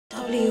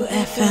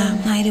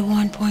WFM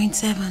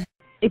 91.7.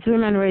 It's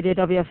Women Radio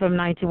WFM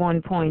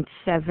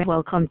 91.7.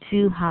 Welcome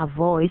to Her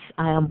Voice.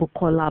 I am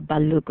Bukola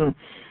Balogun.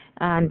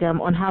 And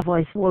on Her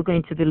Voice, we're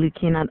going to be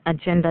looking at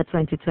Agenda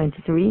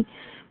 2023,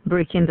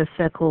 breaking the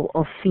circle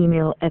of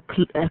female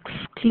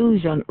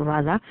exclusion,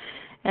 rather.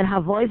 And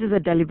Her Voice is a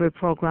deliberate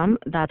program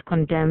that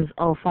condemns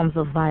all forms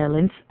of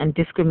violence and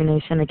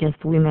discrimination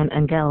against women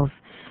and girls.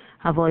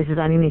 Her Voice is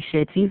an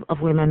initiative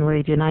of Women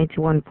Radio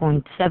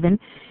 91.7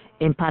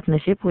 in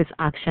partnership with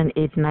Action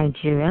Aid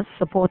Nigeria,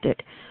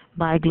 supported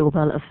by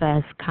Global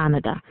Affairs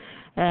Canada.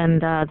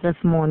 And this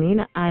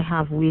morning, I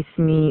have with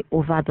me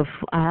I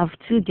have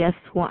two guests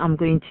who I'm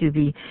going to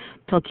be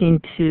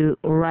talking to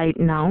right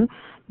now.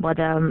 But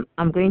I'm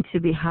going to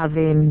be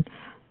having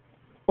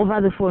over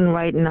the phone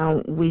right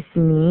now with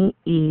me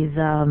is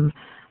I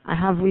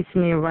have with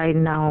me right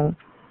now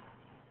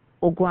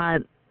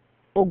Ogwadima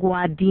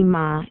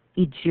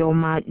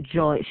Ijeoma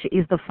Joy. She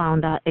is the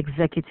founder,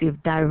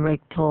 executive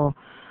director,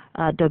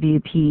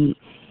 WPBI.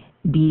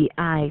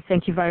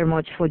 Thank you very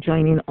much for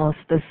joining us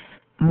this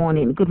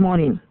morning. Good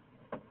morning.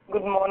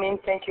 Good morning.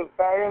 Thank you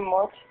very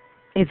much.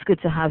 It's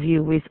good to have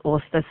you with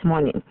us this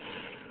morning.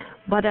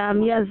 But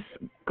yes,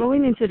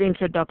 going into the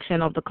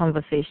introduction of the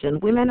conversation,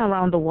 women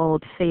around the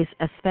world face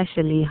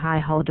especially high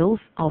hurdles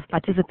of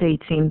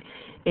participating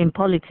in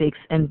politics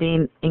and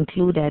being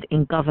included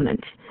in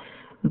governance.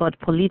 But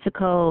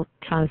political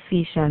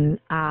transition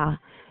are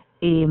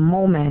a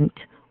moment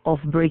of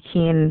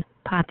breaking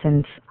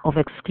patterns of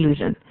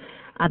exclusion.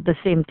 At the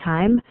same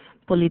time,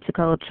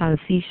 political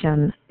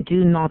transition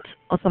do not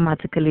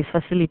automatically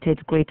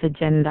facilitate greater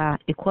gender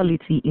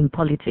equality in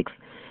politics.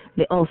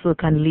 They also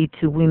can lead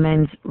to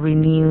women's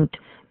renewed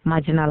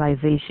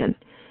marginalization.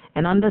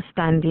 And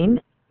understanding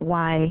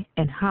why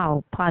and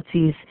how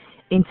parties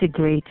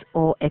integrate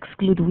or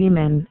exclude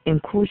women is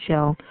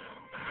crucial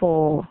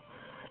for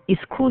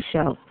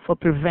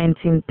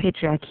preventing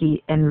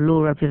patriarchy and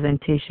low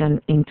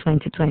representation in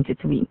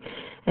 2023.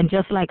 And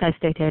just like I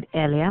stated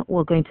earlier,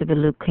 we're going to be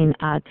looking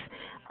at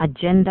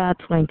Agenda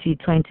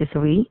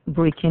 2023,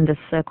 breaking the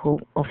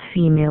circle of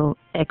female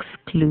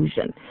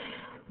exclusion.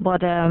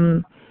 But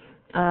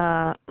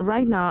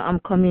right now, I'm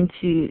coming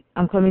to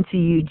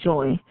you,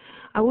 Joy.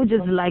 I would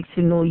just like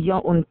to know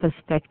your own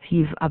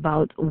perspective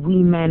about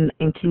women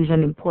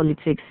inclusion in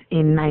politics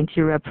in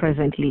Nigeria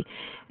presently,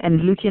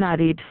 and looking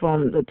at it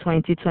from the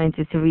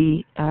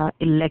 2023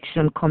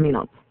 election coming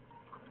up.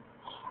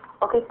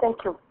 Okay,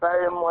 thank you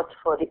very much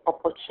for the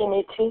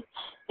opportunity.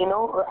 You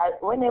know,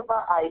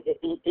 whenever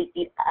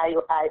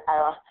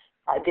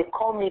they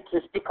call me to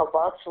speak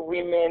about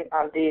women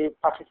and the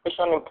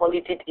participation in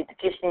politics, it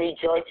gives me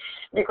joy,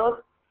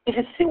 because if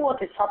you see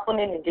what is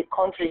happening in the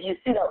country, you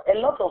see that a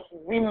lot of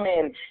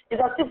women,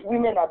 it's as if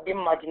women are being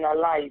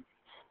marginalized.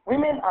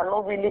 Women are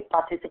not really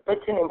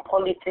participating in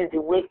politics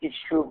the way it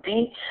should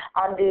be,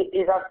 and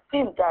it's as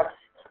if that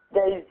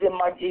there is a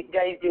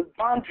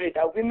boundary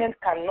that women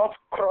cannot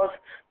cross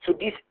to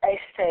this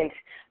extent.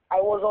 I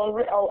was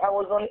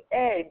on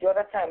air the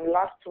other time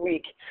last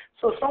week.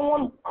 So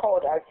someone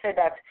called and said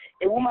that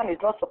a woman is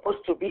not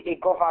supposed to be a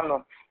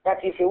governor.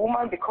 That if a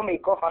woman become a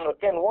governor,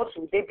 then what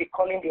would they be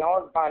calling the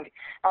husband?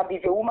 And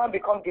if a woman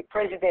becomes the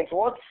president,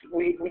 what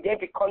would they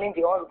be calling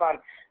the husband?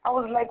 I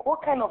was like,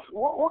 what kind of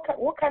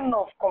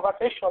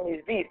conversation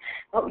is this?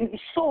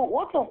 So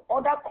what of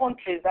other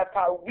countries that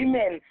are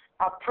women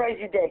are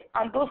president,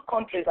 and those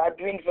countries are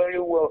doing very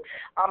well?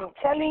 I'm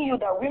telling you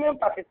that women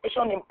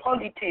participation in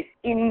politics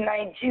in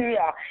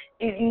Nigeria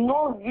is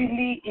not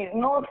really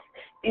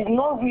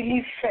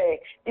fair.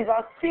 It's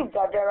as if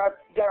that there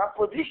are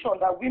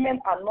positions that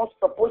women are not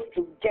supposed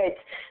to get.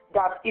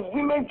 That if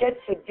women get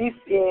to this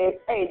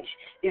age,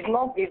 is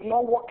not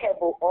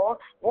workable. Or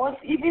once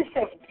even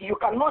if you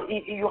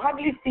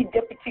hardly see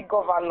deputy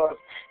governors,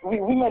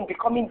 women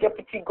becoming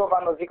deputy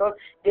governors, because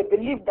they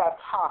believe that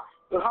how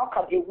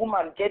can a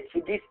woman get to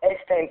this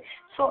extent?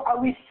 So I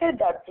will say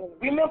that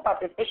women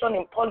participation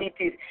in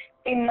politics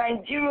in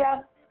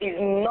Nigeria is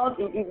not,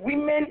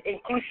 women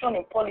inclusion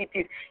in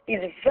politics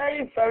is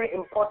very, very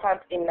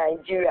important in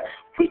Nigeria,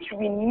 which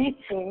we need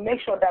to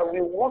make sure that we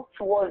work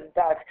towards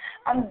that.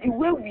 And the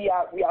way we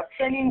are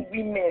training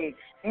women,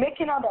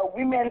 making out that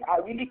women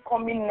are really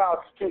coming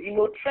out to,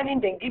 training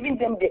them, giving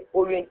them the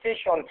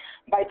orientation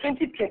by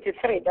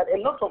 2023, that a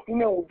lot of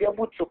women will be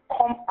able to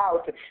come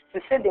out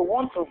to say they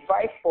want to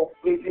vie for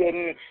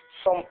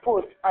some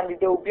posts, and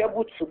they will be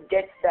able to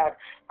get that.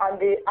 And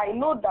I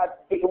know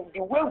that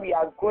the way we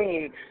are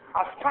going,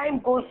 as time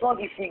goes on,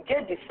 if we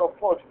get the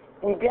support,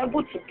 we'll be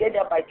able to get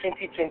there by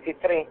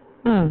 2023.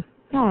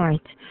 All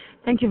right.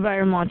 Thank you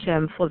very much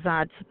for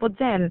that. But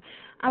then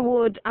I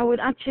would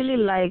actually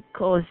like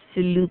us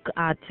to look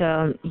at,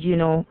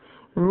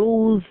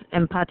 rules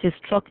and party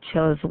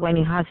structures when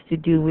it has to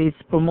do with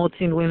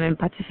promoting women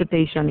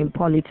participation in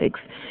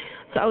politics.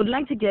 So I would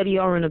like to get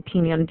your own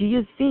opinion. Do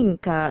you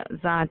think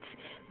that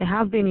there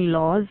have been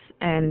laws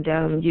and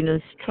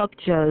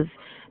structures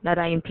that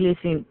are in place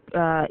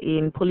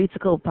in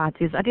political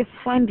parties? Are they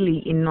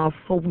friendly enough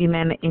for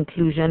women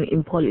inclusion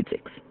in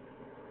politics?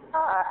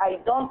 I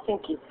don't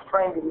think it's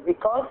friendly,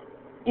 because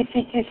if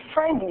it is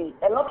friendly,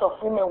 a lot of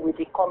women will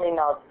be coming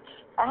out.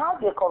 I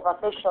had a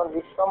conversation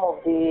with some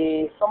of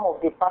the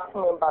party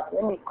members.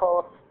 Let me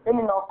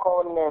not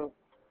call names.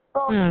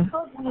 So they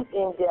told me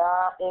in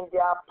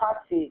their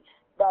party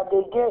that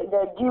they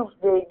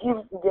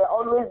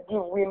always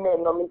give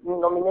women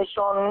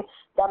nomination.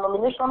 That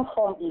nomination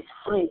form is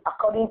free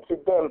according to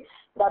them.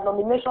 That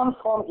nomination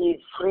form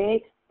is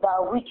free.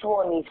 That which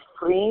one is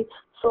free.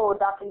 So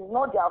that is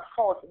not their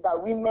fault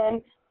that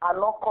women are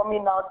not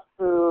coming out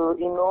to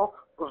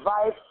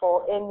vie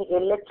for any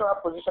electoral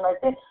position. I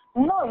said,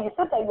 no, you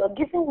said that you are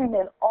giving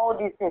women all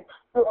these things.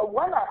 So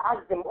when I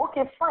asked them,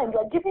 okay, fine, you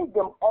are giving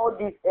them all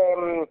these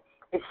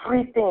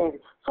free things.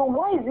 So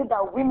why is it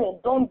that women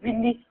don't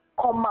really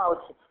come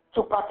out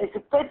to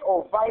participate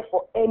or vie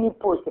for any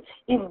post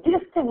if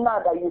this thing now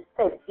that you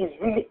said is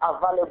really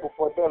available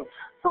for them?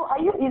 So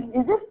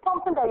is this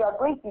something that you are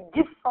going to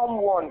give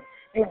someone?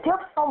 You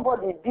give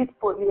somebody this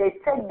post, they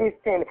take this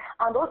thing,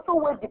 and also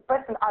wait the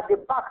person at the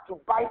back to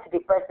bite the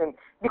person.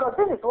 Because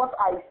this is what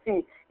I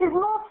see. It's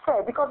not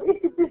fair, because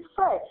if it is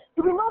fair,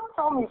 you will not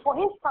tell me, for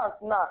instance,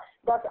 now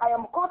that I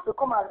am called to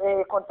come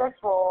and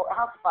contest for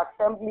House of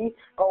Assembly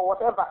or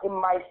whatever in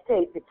my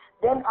state.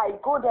 Then I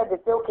go there, they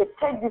say, okay,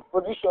 take this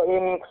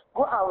position,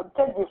 go and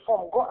take the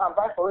form, go and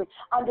vie for it.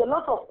 And a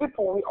lot of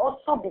people will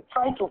also be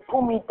trying to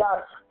pull me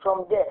down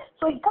from there.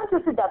 So you can't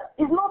see that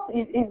it's not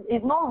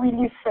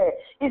really fair.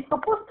 It's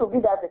supposed to be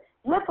that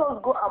let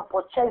us go and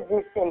purchase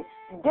this thing,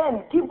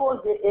 then give us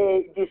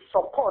the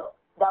support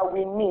that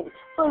we need.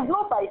 So it's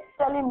not by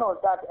telling us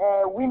that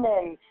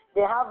women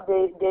they are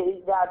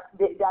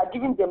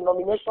giving them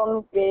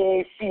nomination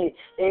fee,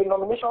 a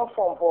nomination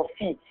form for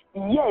fee.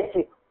 Yet,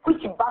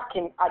 which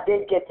backing are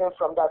they getting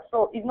from that?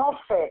 So it's not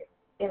fair.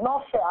 It's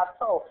not fair at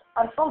all.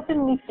 And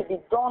something needs to be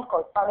done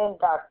concerning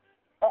that.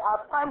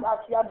 At times, as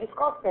we are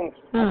discussing,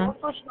 I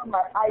also share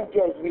my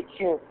ideas with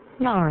you.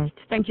 All right.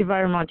 Thank you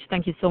very much.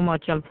 Thank you so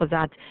much for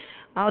that.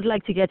 I would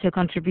like to get your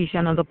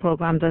contribution on the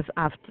program this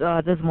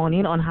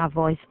morning on Her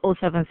Voice.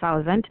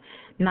 07000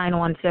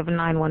 917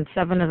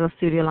 917 is a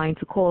studio line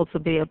to call to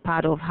be a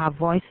part of Her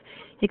Voice.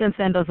 You can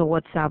send us a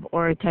WhatsApp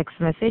or a text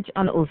message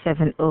on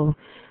 070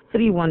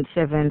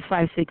 317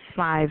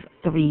 565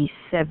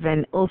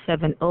 37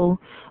 070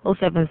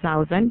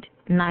 07000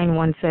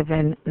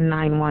 917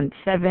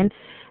 917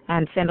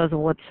 and send us a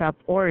WhatsApp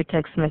or a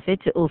text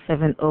message to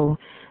 070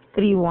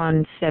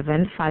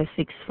 317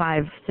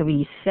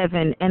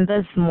 56537. And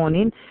this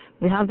morning,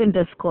 we have been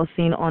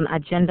discussing on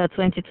Agenda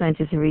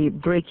 2023,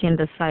 breaking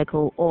the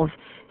cycle of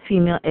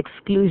female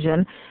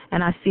exclusion.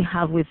 And I still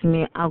have with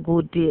me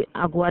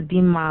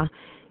Agwadima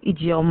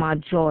Ijeoma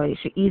Joy.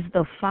 She is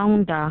the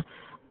founder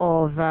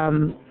of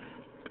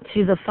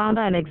she's the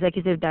founder and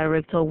executive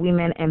director of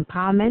Women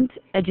Empowerment,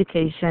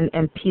 Education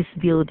and Peace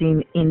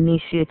Building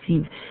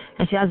Initiative.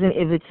 And she has been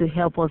able to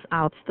help us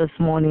out this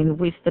morning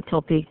with the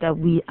topic that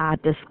we are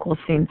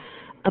discussing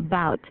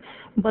about.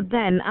 But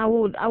then I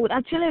would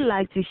actually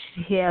like to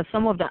hear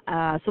some of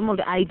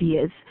the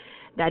ideas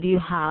that you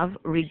have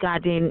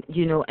regarding,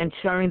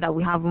 ensuring that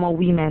we have more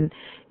women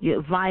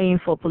vying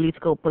for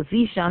political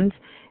positions,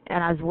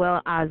 and as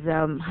well as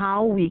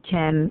how we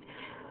can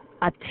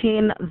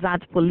attain that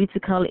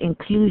political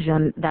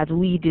inclusion that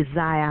we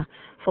desire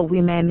for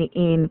women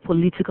in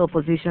political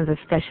positions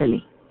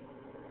especially.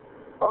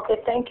 Okay,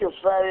 thank you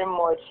very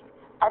much.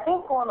 I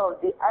think one of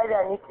the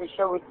ideas I need to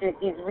share with you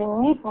is we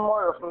need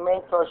more of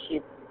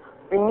mentorship.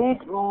 We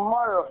need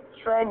more of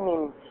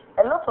training.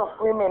 A lot of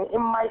women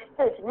in my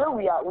state where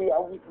we are doing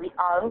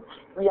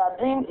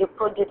a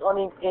project on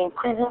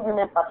increasing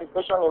women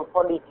participation in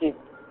politics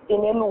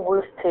in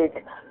Enugu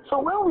State. So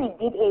when we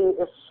did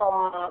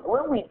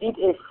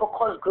a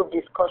focus group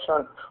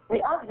discussion,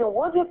 we asked them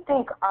what do you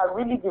think are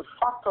really the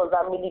factors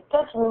that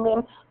militate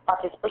women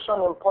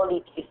participation in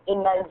politics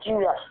in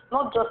Nigeria,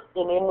 not just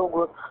in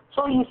Enugu.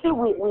 So you see,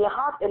 we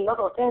have a lot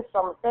of things.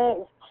 Some of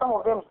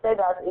them said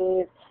that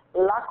is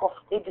lack of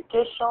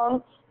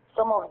education.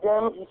 Some of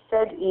them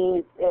said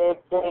is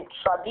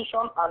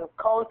tradition and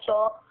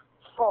culture.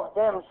 Some of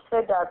them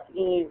said that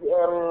is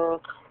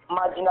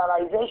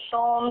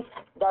marginalization,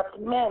 that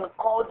men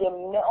call them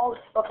all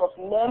sorts of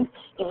names.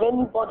 If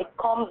anybody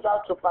comes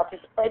out to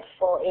participate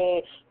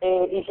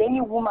if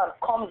any woman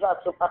comes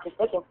out to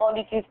participate in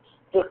politics,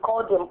 they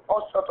call them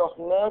all sorts of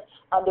names,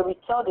 and they will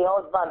tell the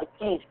husband,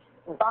 please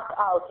back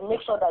out, make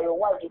sure that your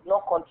wife did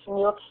not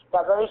continue,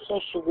 that very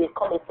soon she will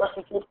become a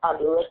prostitute and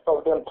the rest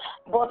of them.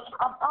 But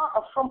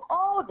from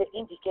all the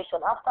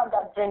indication, after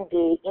that, bring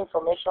the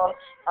information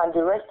and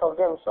the rest of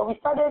them. So we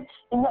started,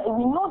 we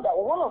know that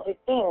one of the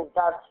things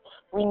that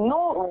we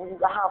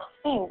have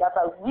seen that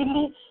are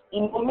really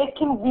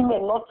making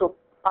women not to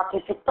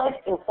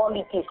participate in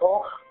politics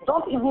or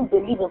don't even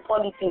believe in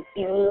politics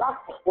is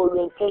lack of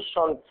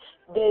orientation.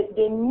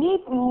 They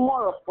need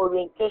more of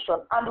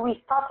orientation, and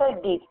we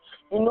started it.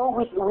 We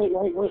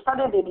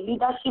started a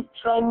leadership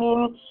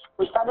training,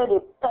 we started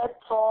a TED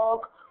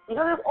talk, We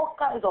started all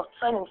kinds of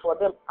training for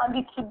them.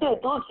 And today,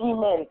 those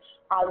women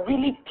are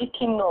really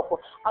picking up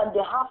and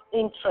they have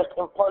interest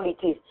in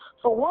politics.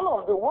 So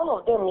one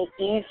of them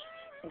is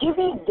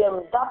giving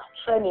them that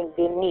training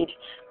they need.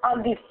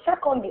 And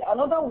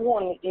another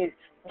one is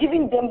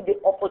giving them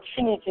the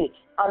opportunity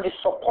and the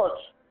support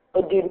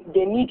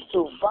they need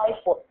to vie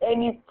for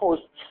any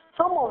post.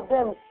 Some of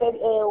them said,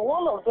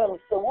 one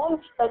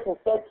person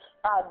said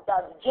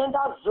that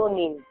gender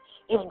zoning,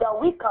 if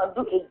that we can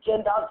do a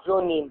gender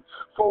zoning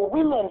for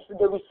women, so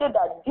they will say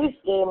that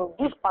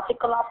this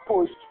particular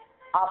post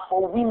are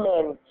for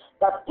women.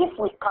 That if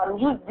we can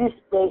use this,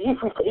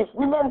 if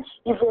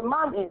a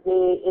man is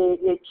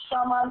a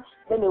chairman,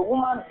 then a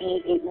woman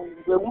be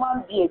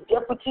a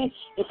deputy.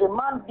 If a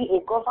man be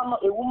a governor,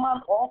 a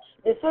woman, or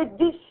they say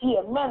this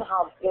year men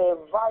have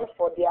vied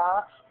for the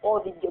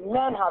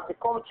men have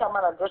become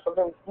chairman and the rest of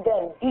them.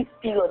 Then this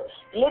period,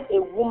 let a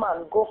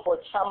woman go for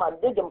chairman.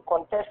 Let them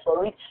contest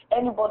for it.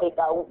 Anybody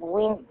that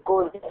wins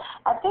goes.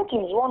 I think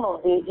it's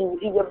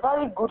a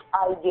very good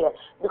idea,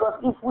 because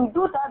if we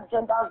do that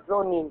gender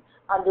zoning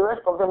and the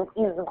rest of them,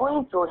 is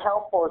going to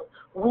help us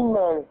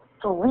women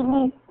to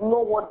really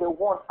know what they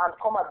want and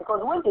come out.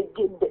 Because when they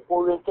get the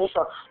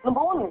orientation,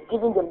 number one is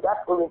giving them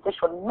that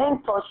orientation,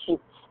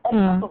 mentorship.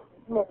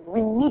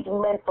 We need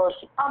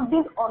mentorship. I'm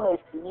being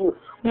honest with you.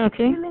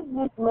 Okay. We really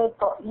need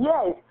mentor.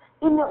 Yes.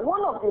 In one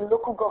of the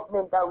local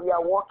government that we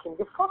are working,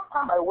 the first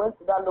time I went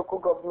to that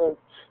local government,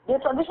 the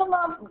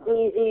traditional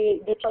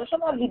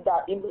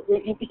leader, he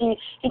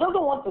doesn't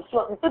want to see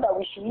us. He said that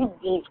we should leave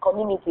his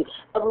community.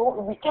 But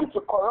we came to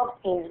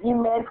corrupt his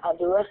women and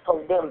the rest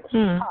of them.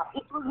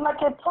 It was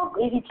like a talk.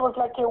 It was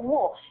like a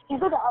war.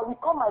 He said that I will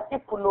call my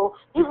people.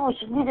 If we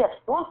should leave here,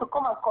 he wants to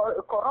come and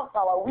corrupt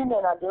our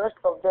women and the rest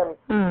of them.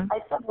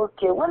 I said,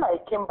 okay. When I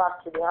came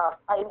back to the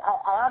house, I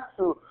had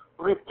to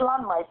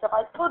replan myself.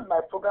 I told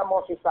my program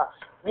officer,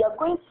 we are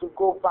going to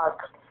go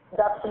back,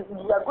 that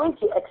we are going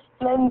to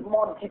explain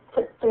more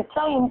details, to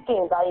tell him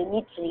things that I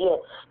need to hear.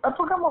 My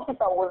program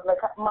officer was like,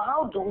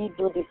 how do we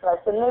do this? And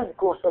I said, let's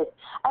go first.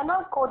 I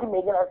now called him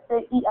again. I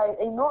said,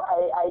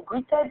 I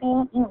greeted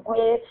him,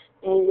 Igwe.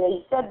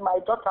 He said, my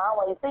daughter,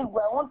 how are you? He said,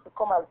 I want to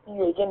come and see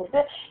you again. He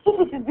said, if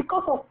it is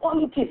because of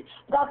politics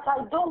that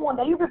I don't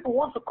want, that you people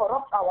want to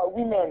corrupt our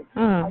women.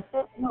 I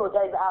said, no,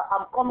 guys,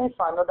 I'm coming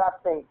for another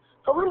thing.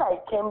 So when I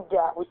came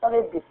there, we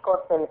started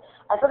discussing.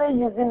 I started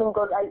using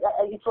Ngozi.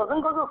 It was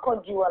Ngozi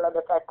Okonjo-Iweala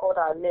that I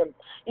called her name.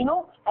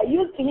 I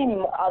used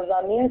him as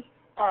an instance.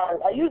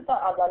 I used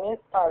that as an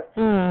instance.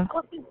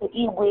 Talking to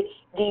Igwe,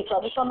 the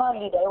traditional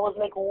leader, I was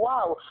like,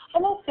 wow.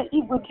 And I said,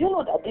 Igwe, do you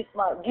know that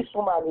this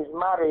woman is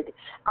married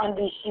and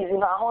she's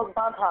in her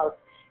husband's house?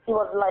 He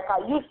was like,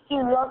 are you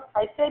serious?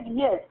 I said,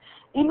 yes.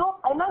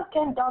 I now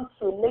came down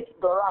to Lake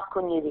Dora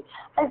Konyere.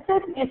 I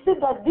said, you see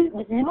that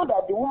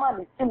that the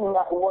woman is still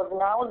was in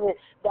her house,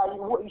 that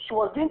she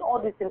was doing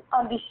all this things,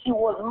 and she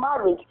was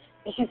married.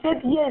 And she said,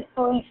 yes,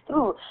 so it's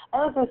true.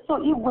 And I said, so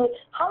Igwe,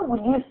 how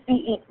will you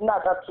see it now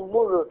that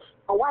tomorrow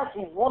your wife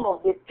is one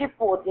of the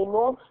people,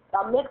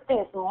 that make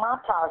things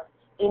matter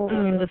in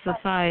the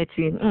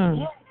society?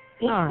 Yes.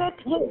 He said,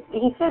 yes.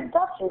 He said,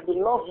 that will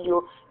be love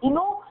you.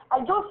 I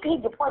just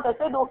hit the point. I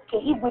said,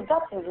 okay, Igwe,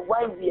 that is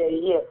why we are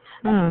here.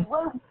 That is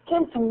why we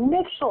came to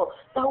make sure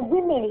that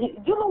women,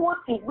 do you know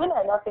what when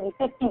I asked him, he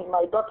said, please,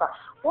 my daughter,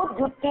 what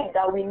do you think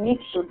that we need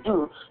to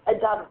do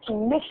to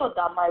make sure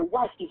that my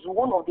wife is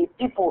one of the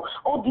people,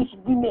 all these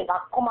women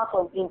that come out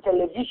in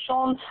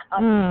television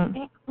and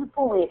big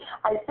people way?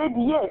 I said,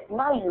 yes,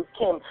 now you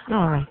came.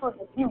 So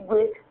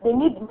they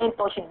need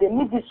mentorship, they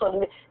need this one.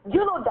 Do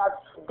you know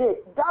that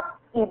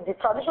the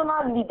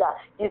traditional leader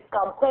is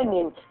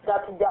campaigning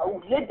that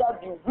let there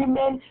be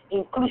women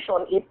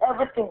inclusion in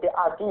everything they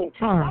are doing.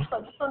 That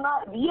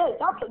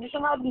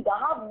traditional leader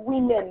have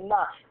women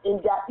now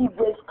in their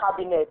Igwe's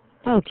cabinet.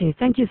 Okay,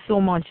 thank you so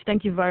much.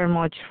 Thank you very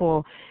much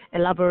for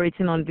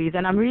elaborating on this.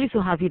 And I'm really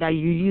so happy that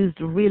you used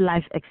real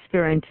life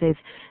experiences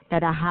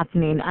that are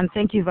happening. And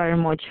thank you very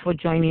much for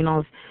joining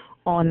us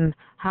on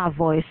Her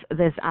Voice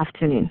this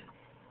afternoon.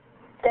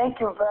 Thank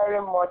you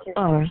very much. It's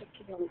nice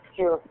to be with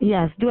you.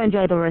 Yes, do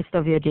enjoy the rest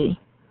of your day.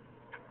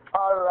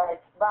 All right,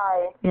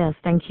 bye. Yes,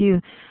 thank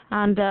you.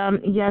 And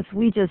yes,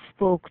 we just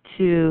spoke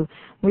to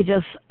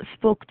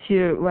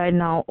right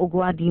now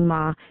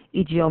Ogwadima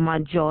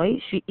Ijeoma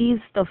Joy. She is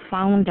the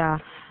founder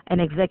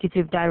and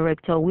executive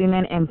director,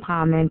 Women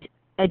Empowerment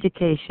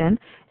Education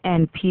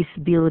and Peace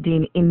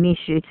Building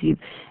Initiative,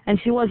 and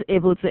she was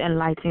able to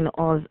enlighten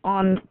us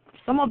on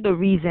some of the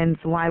reasons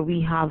why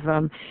we have,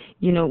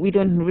 we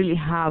don't really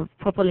have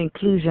proper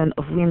inclusion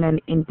of women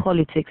in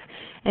politics.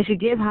 And she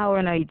gave her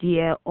an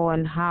idea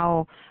on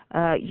how,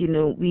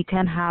 we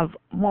can have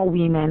more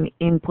women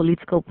in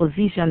political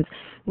positions,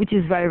 which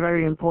is very,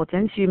 very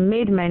important. She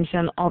made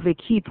mention of a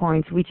key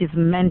point, which is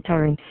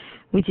mentoring,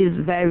 which is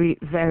very,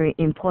 very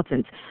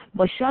important.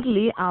 But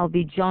shortly, I'll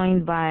be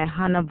joined by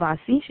Hannah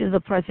Basi. She's the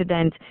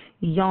president,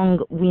 Young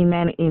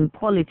Women in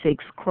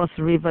Politics, Cross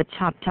River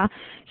Chapter.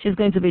 She's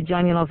going to be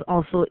joining us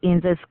also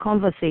in this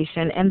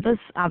conversation. And this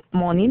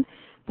morning,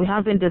 We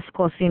have been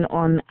discussing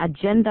on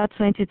Agenda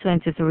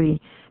 2023,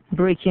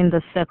 Breaking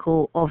the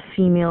Circle of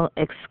Female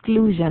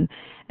Exclusion.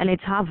 And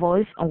it's Her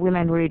Voice on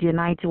Women Radio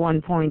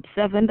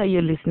 91.7 that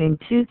you're listening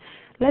to.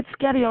 Let's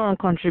get your own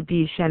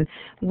contribution.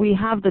 We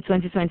have the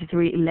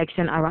 2023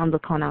 election around the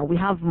corner. We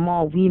have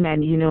more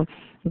women,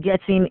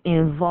 getting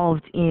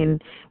involved in.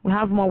 We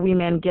have more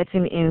women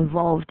getting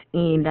involved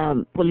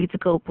in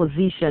political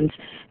positions,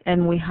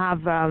 and we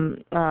have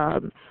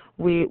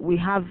we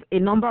have a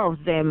number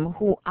of them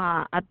who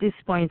are at this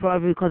point,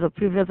 probably because of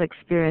previous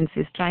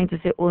experiences, trying to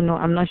say, "Oh no,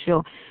 I'm not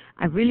sure.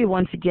 I really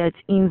want to get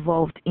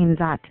involved in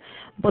that."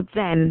 But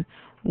then,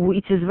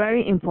 it is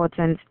very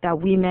important that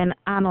women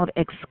are not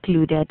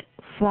excluded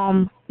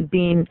from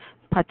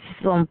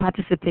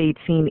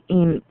participating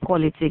in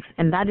politics,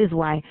 and that is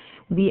why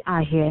we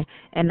are here,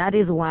 and that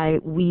is why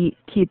we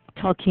keep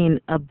talking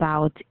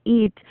about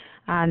it.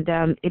 And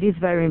it is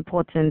very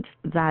important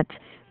that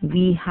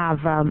we have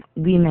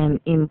women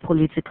in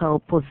political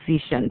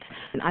positions.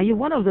 Are you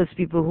one of those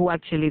people who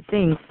actually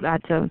thinks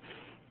that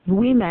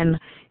women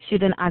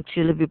shouldn't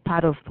actually be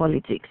part of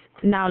politics?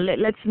 Now,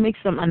 let's make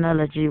some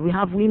analogy. We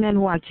have women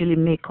who actually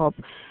make up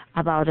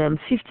about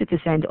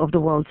 50% of the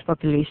world's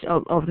population,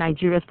 of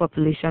Nigeria's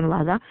population,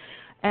 rather.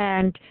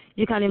 And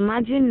you can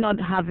imagine not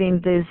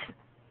having these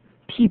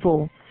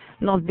people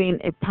not being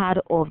a part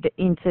of the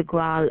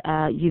integral,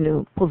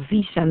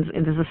 positions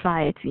in the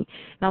society.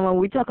 Now, when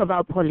we talk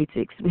about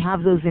politics, we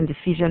have those in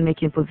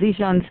decision-making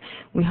positions.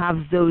 We have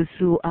those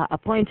who are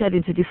appointed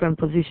into different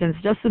positions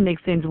just to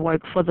make things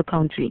work for the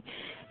country.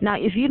 Now,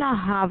 if you now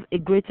have a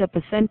greater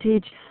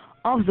percentage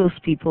of those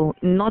people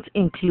not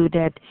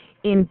included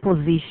in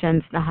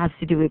positions that has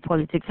to do with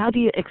politics, how do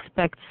you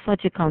expect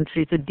such a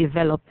country to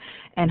develop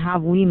and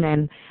have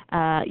women,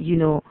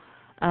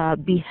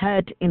 be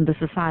heard in the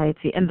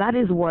society? And that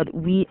is what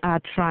we are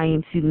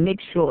trying to make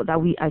sure that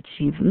we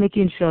achieve,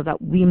 making sure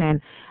that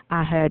women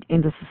are heard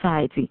in the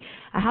society.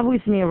 I have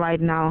with me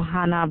right now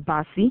Hannah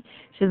Bassi.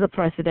 She's the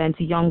president,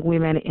 Young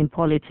Women in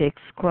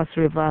Politics, Cross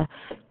River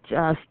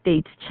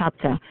State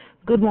Chapter.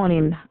 Good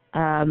morning,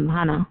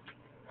 Hannah.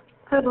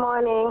 Good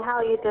morning. How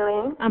are you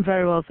doing? I'm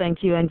very well,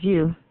 thank you. And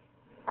you?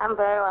 I'm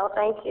very well,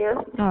 thank you.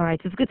 All right.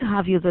 It's good to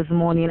have you this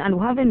morning. And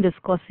we have been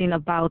discussing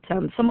about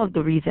some of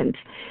the reasons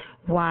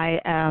why,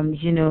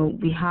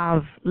 we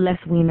have less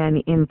women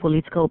in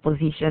political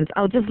positions.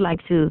 I would just like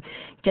to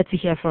get to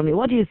hear from you.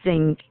 What do you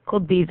think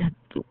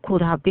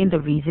could have been the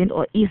reason,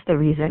 or is the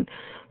reason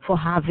for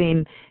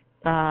having,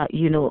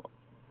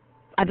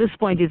 at this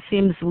point, it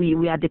seems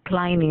we are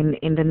declining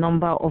in the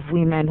number of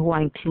women who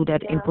are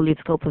included in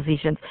political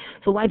positions.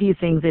 So why do you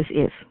think this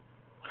is?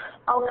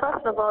 Oh,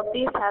 first of all,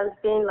 this has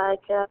been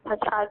like a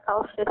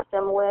patriarchal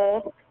system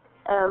where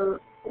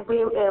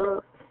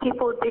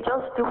people, they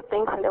just do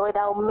things in the way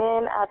that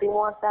men are the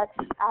ones that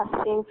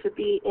are seen to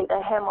be in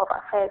the hem of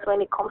affairs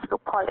when it comes to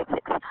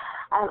politics.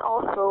 And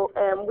also,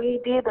 we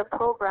did a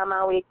program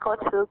and we got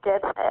to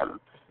get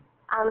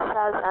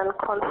answers and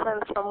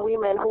concerns from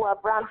women who have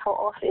run for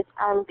office,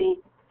 and they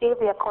gave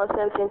their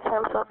concerns in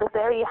terms of the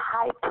very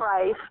high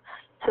price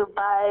to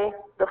buy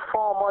the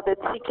form or the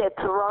ticket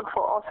to run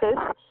for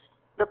office,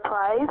 the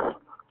price,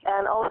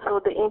 and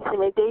also the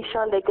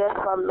intimidation they get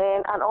from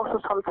men, and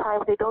also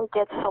sometimes they don't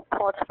get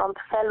support from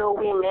fellow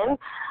women.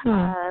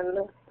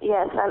 And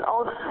yes, and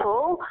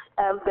also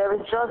there is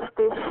just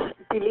this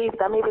belief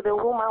that maybe the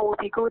woman will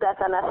be good as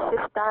an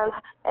assistant,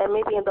 and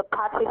maybe in the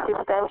party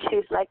system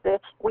she's like the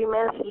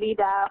women's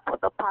leader for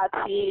the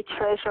party,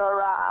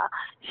 treasurer.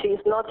 She's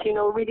not,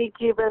 really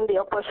given the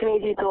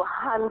opportunity to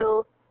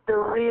handle the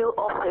real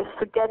office,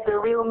 to get the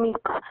real meat.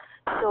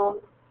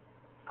 So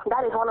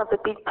that is one of the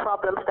big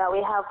problems that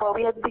we have. But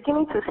we are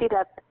beginning to see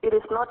that it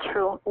is not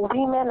true.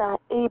 Women are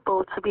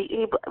able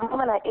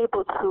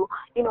to,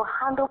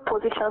 handle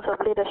positions of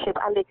leadership,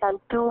 and they can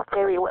do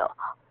very well.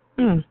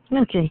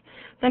 Okay.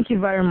 Thank you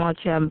very much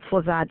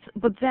for that.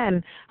 But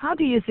then, how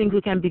do you think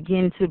we can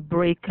begin to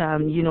break,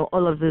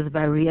 all of these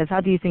barriers?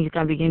 How do you think you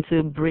can begin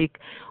to break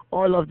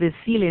all of these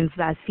ceilings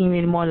that are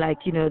seeming more like,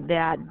 they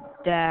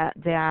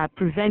are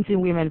preventing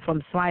women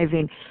from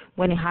thriving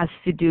when it has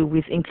to do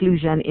with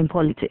inclusion in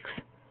politics?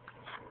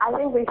 I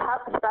think we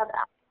have to start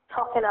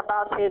talking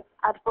about it,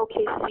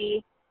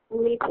 advocacy,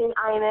 meeting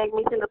INEC,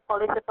 meeting the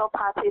political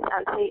parties,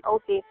 and say,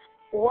 okay,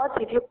 what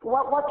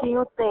do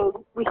you think?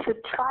 We should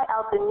try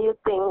out the new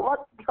thing.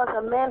 Because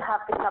the men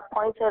have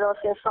disappointed us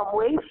in some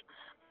ways.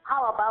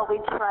 How about we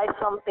try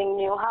something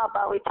new? How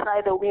about we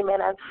try the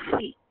women and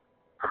see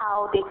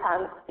how they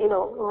can,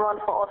 run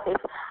for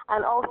office?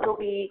 And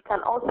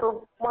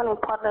also one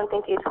important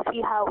thing is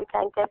see how we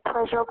can get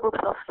pressure groups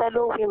of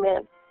fellow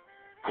women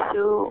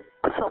to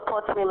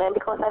support women,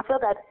 because I feel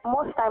that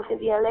most times in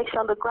the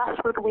election, the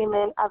grassroots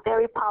women are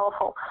very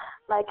powerful.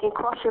 Like in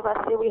Cross River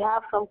State, we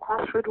have some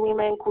grassroots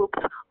women groups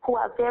who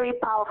are very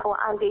powerful,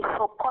 and they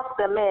support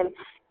the men.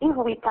 If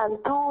we can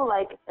do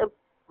like a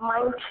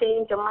mind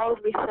change, a mind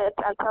reset,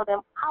 and tell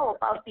them, how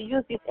about you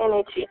use this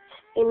energy?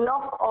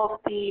 Enough of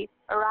the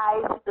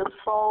rice, the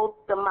salt,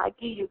 the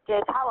Maggi you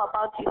get. How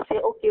about you say,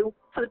 okay,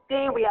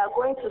 today we are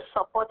going to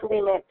support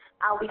women,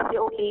 and we say,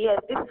 okay, yes,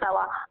 this is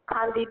our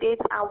candidate,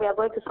 and we are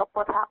going to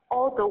support her.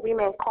 All the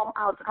women come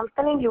out. I'm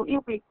telling you,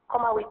 if we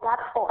come out with that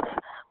force,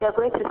 we are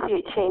going to see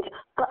a change.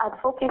 So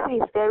advocacy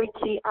is very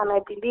key, and I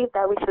believe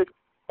that we should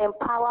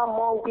empower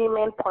more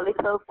women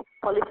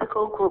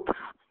political groups.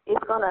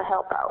 It's going to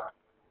help out.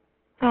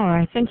 All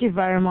right, thank you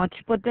very much.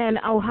 But then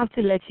I'll have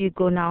to let you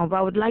go now, but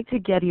I would like to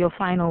get your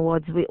final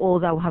words with all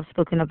that we have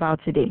spoken about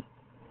today.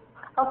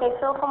 Okay,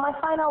 so for my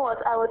final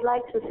words, I would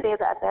like to say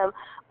that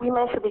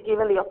women should be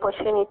given the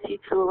opportunity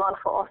to run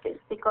for office,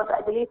 because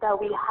I believe that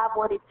we have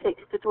what it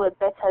takes to do a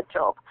better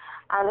job.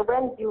 And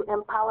when you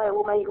empower a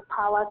woman, you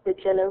empower the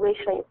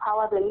generation, you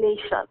empower the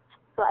nation.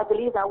 So I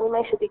believe that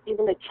women should be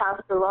given a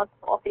chance to run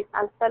for office.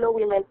 And fellow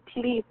women,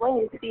 please, when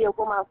you see a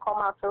woman come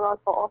out to run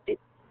for office,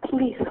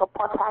 please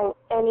support her in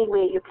any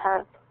way you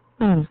can.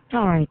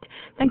 All right.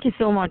 Thank you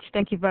so much.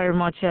 Thank you very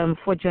much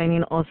for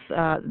joining us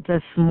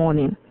this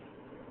morning.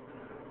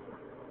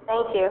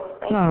 Thank you.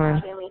 Thank you for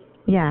having me.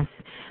 Yes.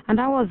 And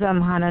that was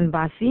Hanan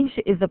Bassi.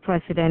 She is the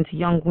president,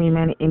 Young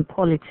Women in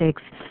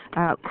Politics,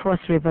 Cross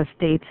River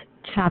State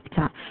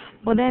chapter.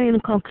 But then in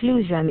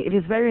conclusion, it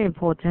is very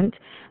important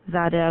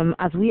that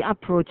as we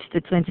approach the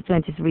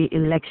 2023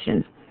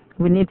 election,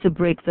 we need to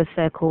break the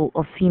circle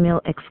of female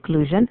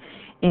exclusion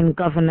in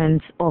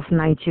governance of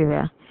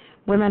Nigeria.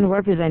 Women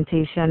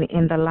representation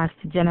in the last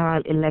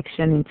general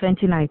election in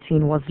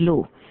 2019 was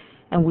low,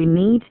 and we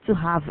need to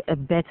have a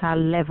better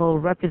level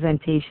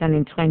representation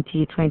in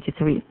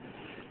 2023.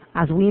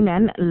 As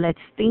women, let's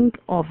think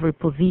of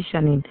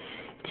repositioning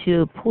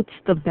to put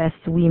the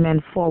best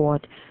women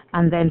forward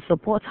and then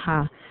support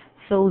her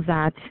so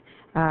that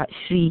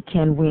she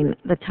can win.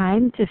 The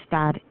time to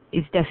start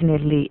is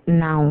definitely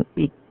now.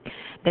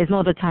 There's no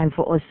other time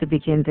for us to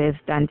begin this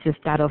than to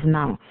start off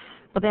now.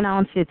 But then I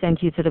want to say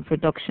thank you to the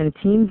production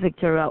team,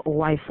 Victoria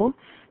Owaifo,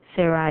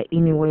 Sarah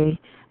Iniwe,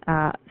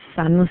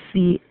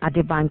 Sanusi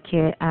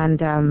Adebanke, and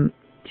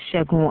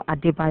Shegun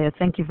Adebayo.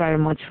 Thank you very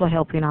much for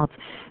helping out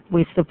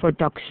with the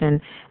production.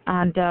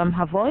 And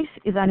Her Voice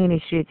is an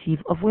initiative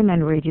of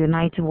Women Radio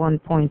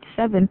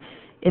 91.7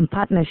 in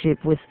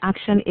partnership with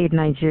Action Aid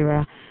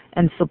Nigeria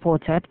and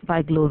supported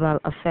by Global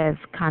Affairs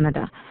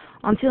Canada.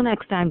 Until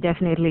next time,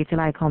 definitely till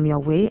I come your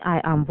way,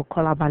 I am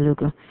Bukola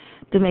Balogun.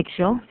 Do make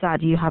sure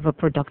that you have a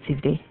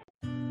productive day.